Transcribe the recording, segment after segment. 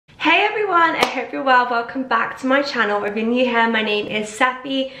everyone, I hope you're well. Welcome back to my channel. If you're new here, my name is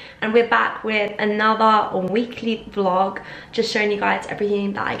Sephi and we're back with another weekly vlog, just showing you guys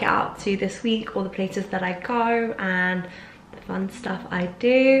everything that I get up to this week, all the places that I go and the fun stuff I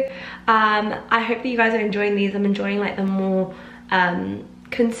do. I hope that you guys are enjoying these. I'm enjoying like the more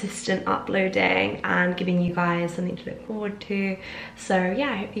consistent uploading and giving you guys something to look forward to. So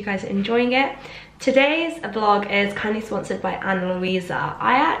yeah, I hope you guys are enjoying it. Today's vlog is kindly sponsored by Ana Luisa.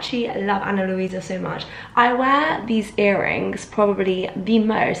 I actually love Ana Luisa so much. I wear these earrings probably the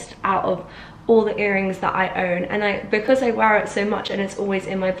most out of all the earrings that I own, and because I wear it so much and it's always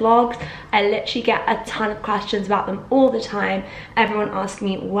in my vlogs, I literally get a ton of questions about them all the time. Everyone asks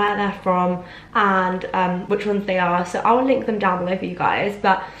me where they're from and which ones they are, so I will link them down below for you guys.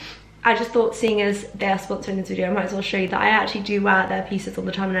 But I just thought, seeing as they are sponsoring this video, I might as well show you that I actually do wear their pieces all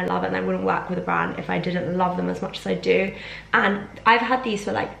the time and I love it, and I wouldn't work with a brand if I didn't love them as much as I do. And I've had these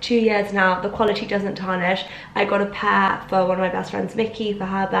for like 2 years now. The quality doesn't tarnish. I got a pair for one of my best friends, Mickey, for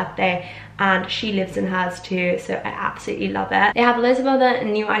her birthday, and she lives in hers too, so I absolutely love it. They have loads of other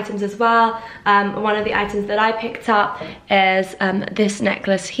new items as well. One of the items that I picked up is this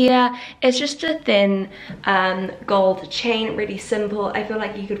necklace here. It's just a thin gold chain, really simple. I feel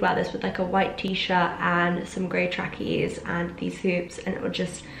like you could wear this with like a white t-shirt and some grey trackies and these hoops, and it would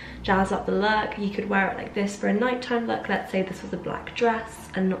just jazz up the look. You could wear it like this for a nighttime look. Let's say this was a black dress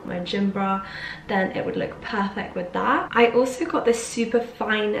and not my gym bra, then it would look perfect with that. I also got this super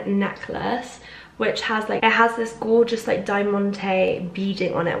fine necklace which has like, it has this gorgeous like diamante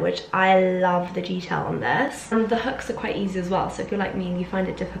beading on it, which I love the detail on this. And the hooks are quite easy as well, so if you're like me and you find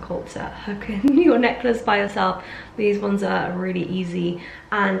it difficult to hook in your necklace by yourself, these ones are really easy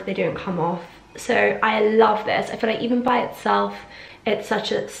and they don't come off. So I love this. I feel like even by itself it's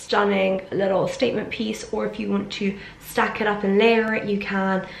such a stunning little statement piece, or if you want to stack it up and layer it, you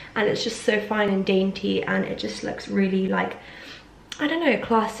can. And it's just so fine and dainty, and it just looks really like, I don't know,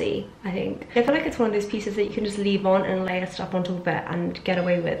 classy, I think. I feel like it's one of those pieces that you can just leave on and layer stuff on top of it and get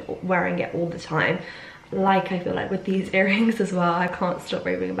away with wearing it all the time. Like I feel like with these earrings as well, I can't stop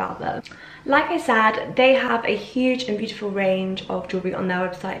raving about them. Like I said, they have a huge and beautiful range of jewelry on their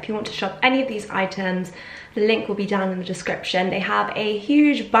website. If you want to shop any of these items, the link will be down in the description. They have a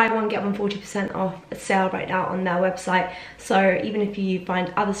huge buy one get one 40% off sale right now on their website, so even if you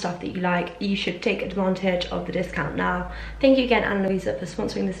find other stuff that you like, you should take advantage of the discount now. Thank you again, Ana Luisa, for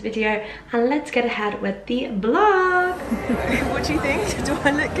sponsoring this video, and let's get ahead with the vlog. What do you think? Do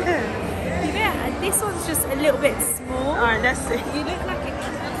I look good? Yeah, this one's just a little bit small. Alright, let's see. You look like a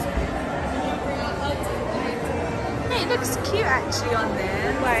Hey, it looks cute actually on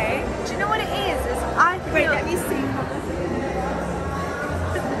there. Wait. Do you know what it is? I feel... Wait, let me see.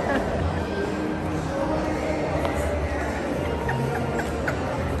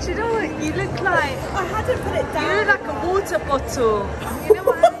 Do you know what you look like? I hadn't put it down. You look like a water bottle. You know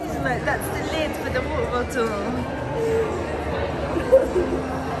what I mean? Like, that's the lid for the water bottle.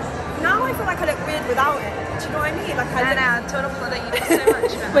 Now I feel like I look weird without it. Do you know what I mean? Like I know, total that you look so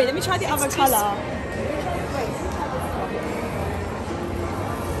much better. Wait, let me try the other colour.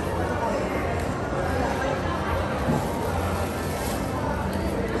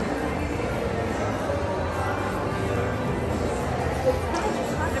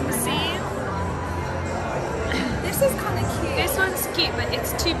 Let me see. This is kind of cute. This one's cute, but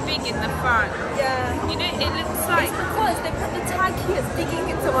it's too big in the front. Yeah. You know, it looks like... It's because they put the tag here, it's digging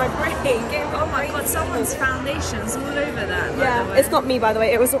into my brain. Oh my god, someone's foundation's all over that. Yeah, by the way. it's not me, by the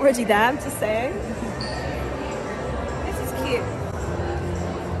way. It was already there, I'm just saying. This is cute.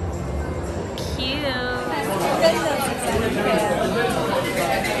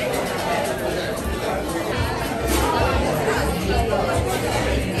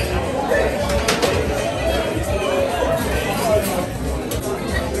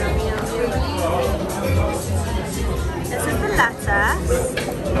 This is the lettuce.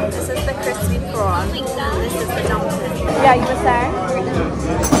 This is the crispy prawn. This is the dumpling. Yeah, you were saying?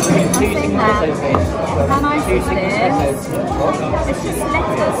 I'm saying that. How nice is this? It's just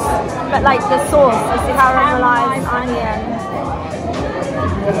lettuce, but like the sauce is the caramelized onion.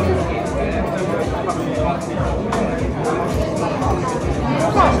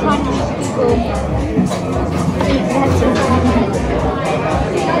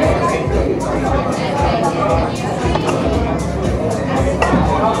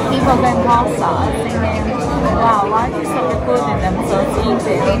 People going past us thinking, wow, why did you stop recording them so it's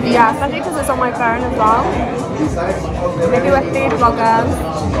easy? Yeah, especially because it's on my phone as well. Maybe we're food vloggers.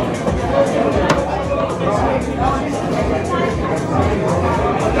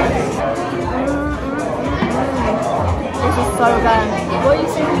 This is so good. What are you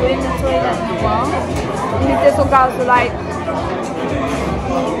saying? You're in the toilet These little girls were like,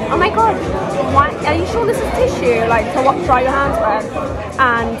 oh my god, why, are you sure this is tissue? Like to what, dry your hands with?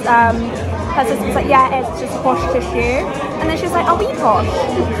 And her sister was like, yeah, it's just posh tissue. And then she was like, are we posh?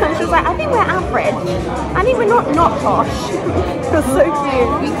 And she was like, I think we're average. I think we're not posh. It was so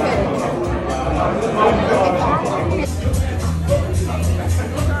cute.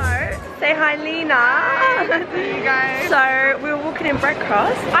 Say hi, Lena. There you go. So we were walking in Brett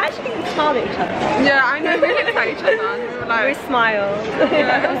Cross. I actually smiled at each other. Yeah, I know, we looked at each other. We were like, We smiled.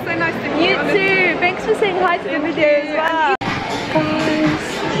 yeah, it was so nice to meet You too. Thanks for saying hi to the video as well. Guys,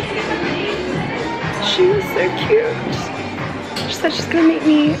 she was so cute. She said she's gonna make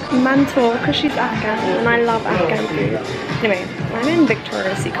me mentor because she's Afghan and I love Afghan food. Anyway, I'm in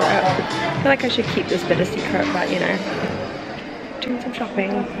Victoria's Secret. I feel like I should keep this bit a secret, but you know, doing some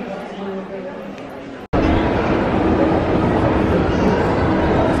shopping.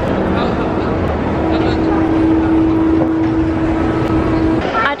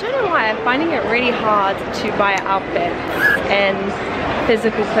 I don't know why, I'm finding it really hard to buy outfits in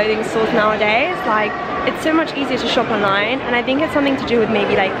physical clothing stores nowadays. Like, it's so much easier to shop online, and I think it's something to do with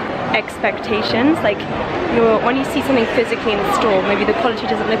maybe like expectations. Like, when you see something physically in the store, maybe the quality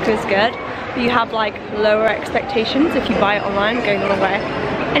doesn't look as good, but you have like lower expectations if you buy it online, going the wrong way.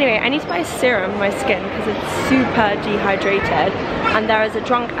 Anyway, I need to buy a serum for my skin because it's super dehydrated, and there is a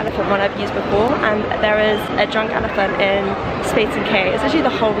drunk elephant one I've used before, and there is a drunk elephant in Space & K. It's actually the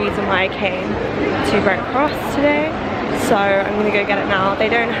whole reason why I came to Brent Cross today, so I'm gonna go get it now. They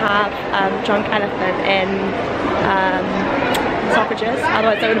don't have drunk elephant in Selfridges,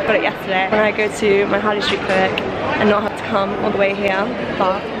 otherwise I would have got it yesterday when I go to my Harley Street clinic and not have to come all the way here,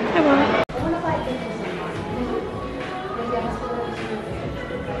 but I will.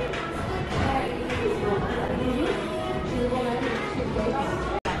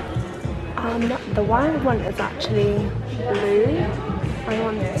 The one I want is actually blue. I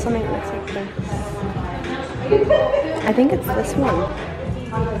want something that looks like this. I think it's this one.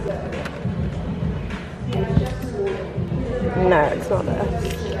 No, it's not this.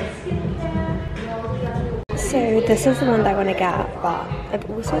 So this is the one that I want to get, but I've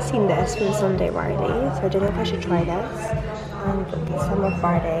also seen this from Sunday Riley, so I don't know if I should try this. And the Summer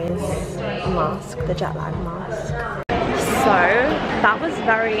Fridays mask, the jet lag mask. So that was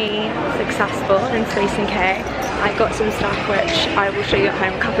very successful in Space & K. I got some stuff which I will show you at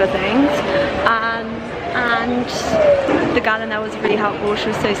home, a couple of things. And the girl in there was really helpful, she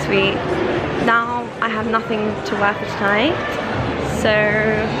was so sweet. Now I have nothing to wear for tonight, so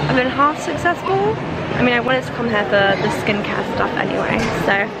I've been half successful. I mean, I wanted to come here for the skincare stuff anyway,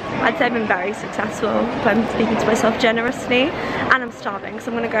 so I'd say I've been very successful if I'm speaking to myself generously. And I'm starving,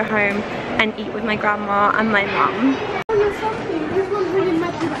 so I'm gonna go home and eat with my grandma and my mum.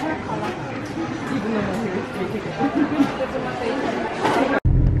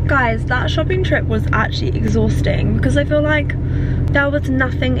 Guys, that shopping trip was actually exhausting because I feel like there was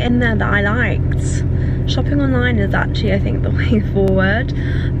nothing in there that I liked. Shopping online is actually, I think, the way forward.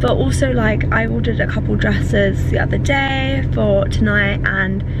 But also, like, I ordered a couple dresses the other day for tonight,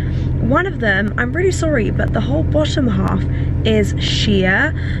 and one of them, I'm really sorry, but the whole bottom half is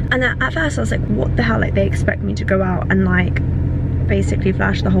sheer. And at first I was like, what the hell, like, they expect me to go out and like basically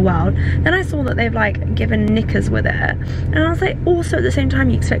flash the whole world. Then I saw that they've like given knickers with it, and I was like, also at the same time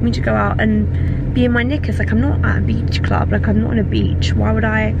you expect me to go out and be in my knickers. Like, I'm not at a beach club, like I'm not on a beach. Why would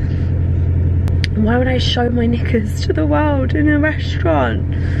I show my knickers to the world in a restaurant?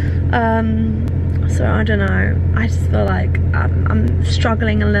 So I don't know, I just feel like I'm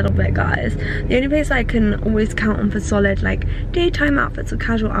struggling a little bit, guys. The only place I can always count on for solid like daytime outfits or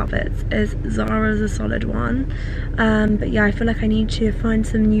casual outfits is Zara's a solid one. But yeah, I feel like I need to find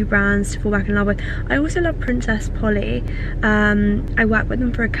some new brands to fall back in love with. I also love Princess Polly. I worked with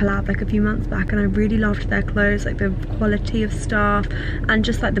them for a collab like a few months back, and I really loved their clothes, like the quality of stuff and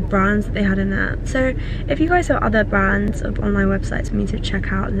just like the brands that they had in there. So if you guys have other brands of online websites for me to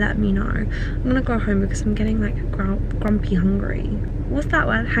check out, let me know. I'm gonna go home because I'm getting like grumpy hungry. What's that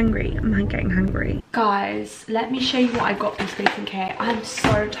word? Hangry. I'm getting hangry. Guys, let me show you what I got from Space & K. I'm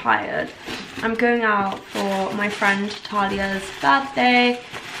so tired. I'm going out for my friend Talia's birthday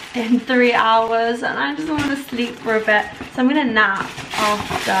in 3 hours, and I just want to sleep for a bit. So I'm gonna nap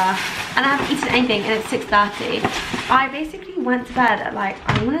after, and I haven't eaten anything, and it's 6:30. I basically went to bed at like,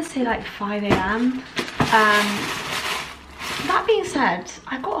 I want to say like 5 AM. That being said,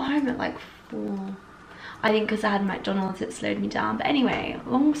 I got home at like 4. I think because I had McDonald's, it slowed me down. But anyway,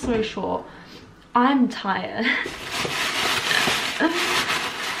 long story short, I'm tired.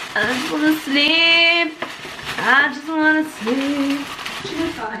 I just want to sleep. I just want to sleep.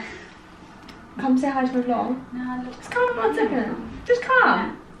 Come say hi to my vlog. No, Just come on 1 second. Just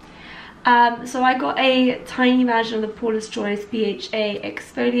come. So I got a tiny version of the Paula's Choice BHA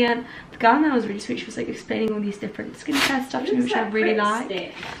exfoliant. The girl there was really sweet. She was like explaining all these different skincare stuff to me, which I really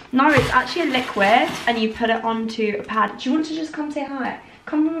like. No, it's actually a liquid and you put it onto a pad. Do you want to just come say hi?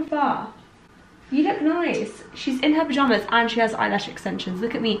 Come from afar. You look nice. She's in her pajamas and she has eyelash extensions.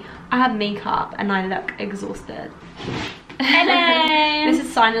 Look at me. I have makeup and I look exhausted. Hello. This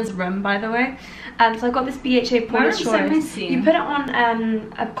is Sinan's room, by the way. So I got this BHA Paula's Choice. You put it on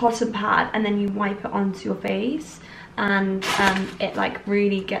a cotton pad and then you wipe it onto your face, and it like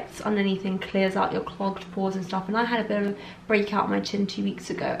really gets underneath and clears out your clogged pores and stuff. And I had a bit of a breakout on my chin 2 weeks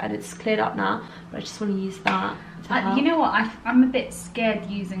ago and it's cleared up now, but I just want to use that. You know what? I'm a bit scared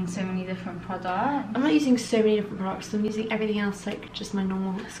using so many different products. I'm not using so many different products. I'm using everything else like just my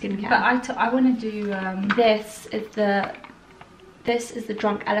normal skincare. But I want to do. This is the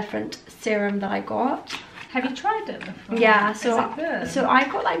Drunk Elephant serum that I got. Have you tried it before? Yeah, so I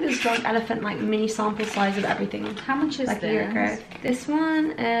got like this Drunk Elephant like mini sample size of everything. How much is like a year ago. This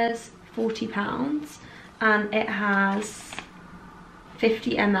one is £40 and it has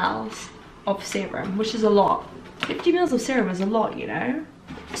 50 ml of serum, which is a lot. 50 ml of serum is a lot, you know.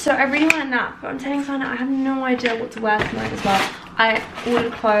 So I really want a nap, but I'm telling Sana I have no idea what to wear tonight as well. I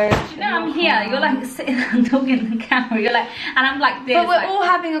ordered clothes. You know, I'm here. You're like sitting and talking to the camera. You're like, and I'm like this. But we're like, all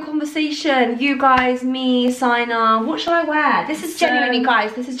having a conversation. You guys, me, Sana. What should I wear? This is genuinely,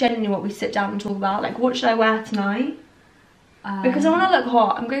 guys. This is genuinely what we sit down and talk about. Like, what should I wear tonight? Because I want to look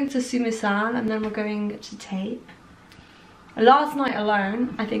hot. I'm going to Sumisan and then we're going to Tape. Last night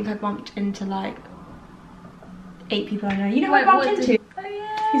alone, I think I bumped into like 8 people I know. You know who I bumped into? Oh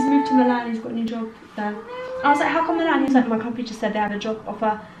yeah. He's moved to Milan. He's got a new job there. I was like, how come Milan? He was like, my company just said they had a job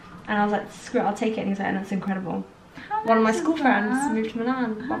offer. And I was like, screw it, I'll take it. And he's like, and that's incredible. One of my school friends moved to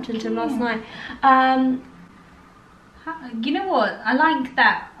Milan. Bumped into him last night. You know what? I like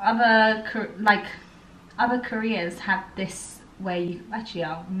that other careers have this where you actually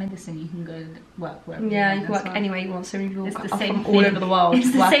medicine. You can go work wherever. Yeah, you can work anywhere you want. So many people come from all over the world.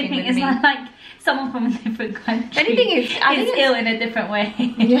 It's the same thing. It's not like someone from a different country. Anything is ill in a different way.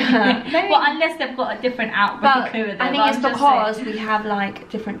 Yeah. Well, unless they've got a different outbreak over there. I think it's because we have like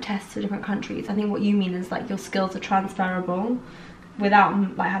different tests for different countries. I think what you mean is like your skills are transferable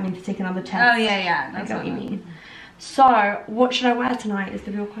without like having to take another test. Oh yeah. I get what you mean. So, what should I wear tonight is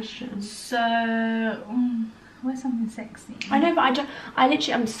the real question. So, wear something sexy. I know, but I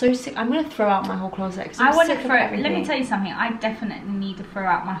literally, I'm so sick. I'm going to throw out my whole closet. I want to throw it. Let me tell you something. I definitely need to throw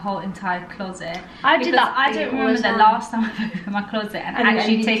out my whole entire closet. I don't remember the last time I opened my closet and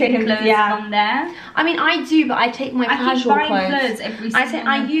actually taken clothes from there. I mean, I do, but I take my casual clothes every single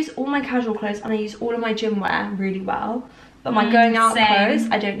I use all my casual clothes and I use all of my gym wear really well. But my going out clothes,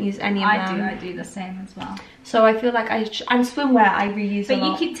 I don't use any of them. I do the same as well. So I feel like and swimwear I reuse a lot.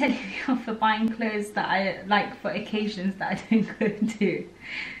 But you keep telling me off for buying clothes that I like for occasions that I don't go to.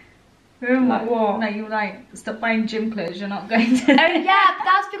 Like what? Like you like stop buying gym clothes. You're not going to. Oh yeah, but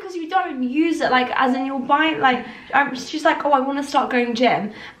that's because you don't use it. Like as in you're buying like she's like, oh, I want to start going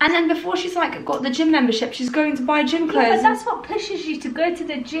gym, and then before she's like got the gym membership, she's going to buy gym clothes. Yeah, but that's what pushes you to go to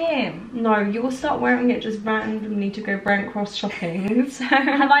the gym. No, you'll start wearing it just randomly to go Brent Cross shopping. So.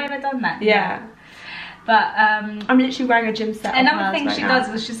 Have I ever done that? Yeah. But I'm literally wearing a gym set. Another thing she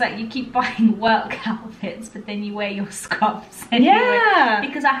does was she's like, you keep buying work outfits, but then you wear your scrubs anyway. Yeah.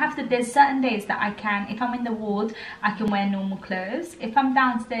 Because there's certain days that I can, if I'm in the ward, I can wear normal clothes. If I'm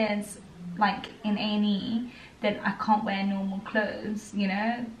downstairs, like in A&E, then I can't wear normal clothes, you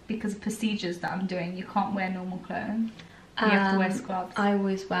know, because of procedures that I'm doing. You can't wear normal clothes. You have to wear scrubs. I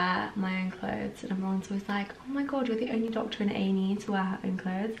always wear my own clothes, and everyone's always like, oh my god, you're the only doctor in A&E to wear her own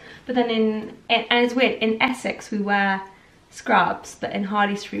clothes. But then and it's weird, in Essex we wear scrubs, but in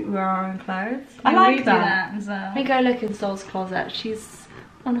Harley Street we wear our own clothes. I like that. Let me go look in Sol's closet. She's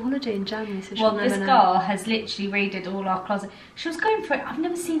on holiday in Germany, so she'll never know. This girl has literally raided all our closet. She was going for it. I've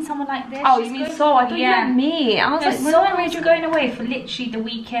never seen someone like this. Oh, you mean Sol? I thought you meant me. I was like, Sol was going away for literally the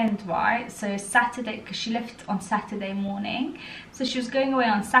weekend, right? So Saturday, because she left on Saturday morning. So she was going away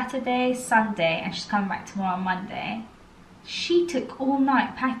on Saturday, Sunday, and she's coming back tomorrow on Monday. She took all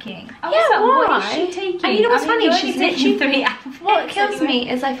night packing. I was like, what is she taking? And you know what's funny? She's literally 3 outfits. What kills me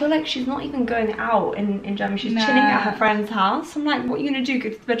is I feel like she's not even going out in Germany. She's chilling at her friend's house. I'm like, what are you gonna do? Go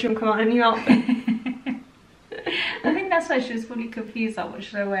to the bedroom, come out in a new outfit? I think that's why she was fully confused. Like, what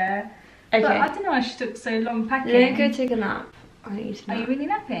should I wear? Okay. But I don't know why she took so long packing. Let me go take a nap. I need to nap. Are you really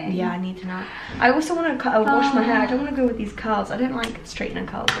napping? Yeah, I need to nap. I also want to wash my hair. I don't want to go with these curls. I don't like straightening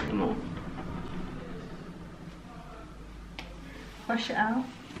curls anymore. Wash it out.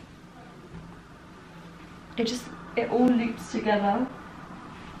 it all loops together.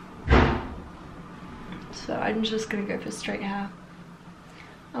 So I'm just gonna go for straight hair.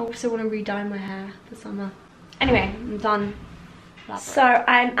 I also want to re-dye my hair for summer. Anyway, I'm done. So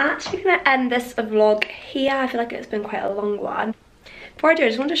I'm actually gonna end this vlog here. I feel like it's been quite a long one. Before I do, I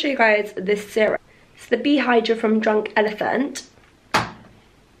just want to show you guys this serum. It's the Bee Hydra from Drunk Elephant.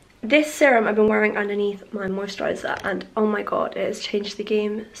 This serum I've been wearing underneath my moisturizer, and oh my god, it has changed the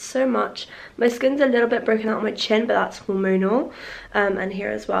game so much. My skin's a little bit broken out on my chin, but that's hormonal, and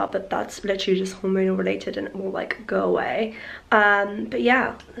here as well, but that's literally just hormonal related and it will like go away. But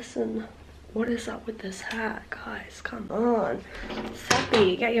yeah, listen, what is up with this hair, guys? Come on,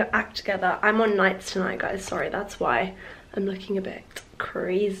 Sappy, get your act together. I'm on nights tonight, guys, sorry, that's why I'm looking a bit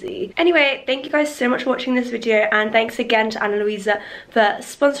crazy. Anyway, thank you guys so much for watching this video, and thanks again to Ana Luisa for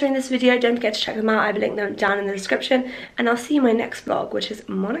sponsoring this video. Don't forget to check them out. I've linked them down in the description, and I'll see you in my next vlog, which is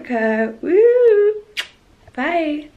Monaco. Woo! Bye!